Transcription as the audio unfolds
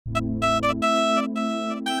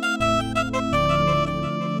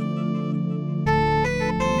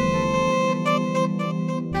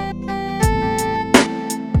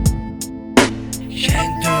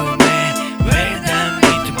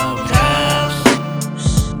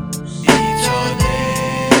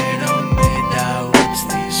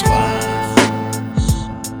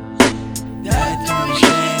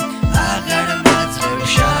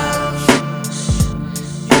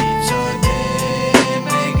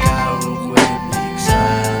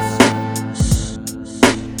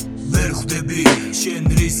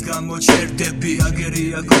მოჩერდები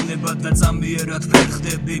აგერია გონება და წამიერად ვერ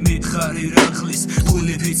ხდები მითხარი რახლის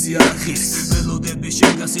ფული ფიცი არხის ველოდები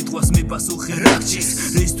შენგა სიტყვას მიპასუხე რახჩის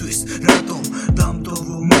რისთვის რატომ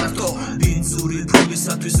დამტოვო მარტო ბინძური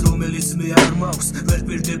ფულისათვის რომელიც მე არ მაქვს ვერ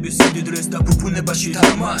პირდები სიმდიდრეს და ფუფუნებაში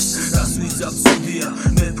თამაშს რას ვიზავ სუდია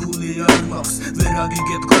მე ფული არ მაქვს ვერ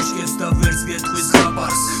აგიგებ კოშკებს და ვერც გეტყვის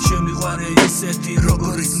ხაბარს შემიყვარე ისეთი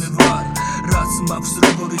როგორიც მე ვარ რაც მაქვს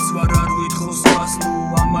როგორიც ვარ არ ვითხოვს მას ნუ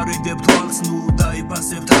ამარიდებ თვალს ნუ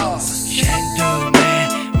დაიფასებ თავს შენ თუ მე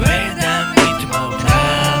ვერ დამიტმობ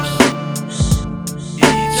თავს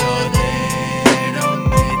იცოდე რომ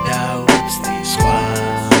მე დავუცდი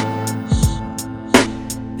სხვას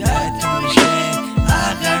და თუ შენ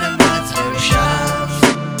აღარ მაძლევ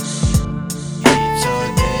შანსს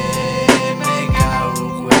იცოდე მე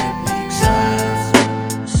გავუყვები გზას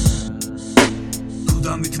თუ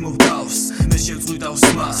დამიტმობ თავს მე შევწყვიტავს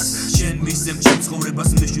მას შენ მისცემ ჩემ ცხოვრებას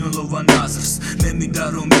მნიშვნელოვან აზრს მე მინდა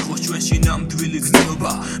რომ იყოს ჩვენში ნამდვილი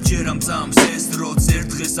გრძნობა ჯერამ წამს ეს დროც ერთ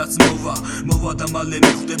დღესაც მოვა და მალე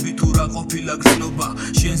მიხვდები თუ რა ყოფილა გრძნობა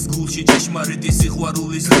შენს გულში ჭეშმარიტი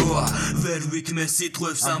სიყვარულის როა ვერ ვითმე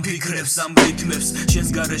სიტყვებს ამ ფიქრებს ამ რითმებს შენს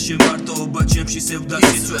გარეშე მარტოობა ჩემში სევდა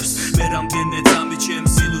სიცვებს მე რამდენე წამი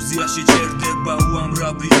ჩემს ილუზიაში ჩერდება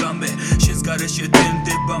უამრავი რამე შენს გარეშე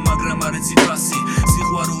დემდება მაგრამ არ ეცი ფასი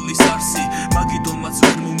სიყვარულის არსი მაგიტომაც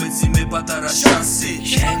ვერ მომეცი მე პატარა შანსი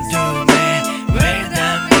შენ თუ